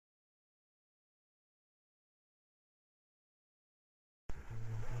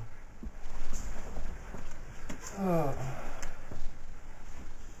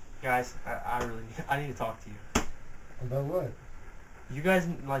Guys, I need to talk to you. About what? You guys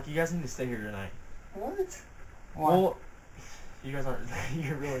need to stay here tonight. What? Why? Well, you guys aren't.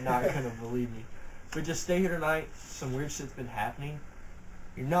 You're really not gonna believe me. But just stay here tonight. Some weird shit's been happening.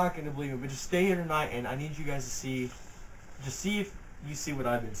 You're not gonna believe it. But just stay here tonight, and I need you guys to see. Just see if you see what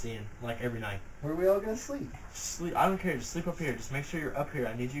I've been seeing, like every night. Where are we all gonna sleep? Just sleep. I don't care. Just sleep up here. Just make sure you're up here.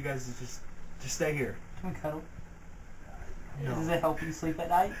 I need you guys to just stay here. Can we cuddle? No. Does it help you sleep at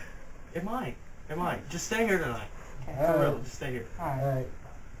night? It might. It might. Just stay here tonight. Okay. For real. Just stay here. Alright. Alright.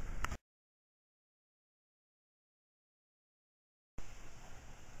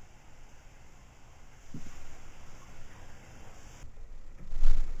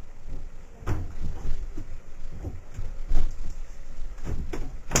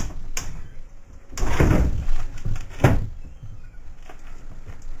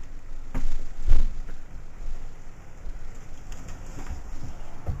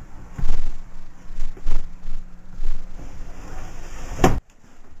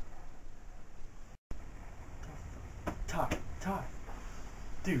 Ty.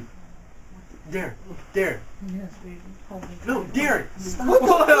 Dude. Darren. Yes, baby. Hold me. No, Darren. Stop. What the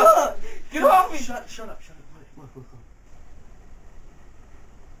fuck? Get off me! Shut up. Look.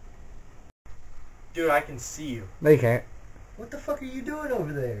 Dude, I can see you. No, you can't. What the fuck are you doing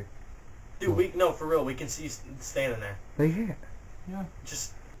over there? Dude, no, for real, we can see you standing there. No, you can't. Yeah.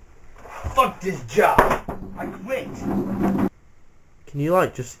 Just fuck this job. I quit. Can you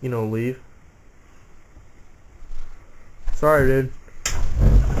just leave? Sorry, dude.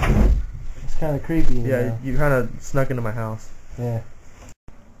 It's kind of creepy. Yeah, you kind of snuck into my house. Yeah.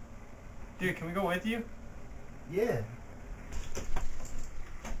 Dude, can we go with you? Yeah.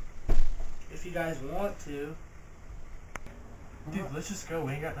 If you guys want to. Dude, let's just go.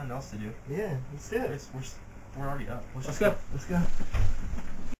 We ain't got nothing else to do. Yeah, let's do it. We're already up. Let's go.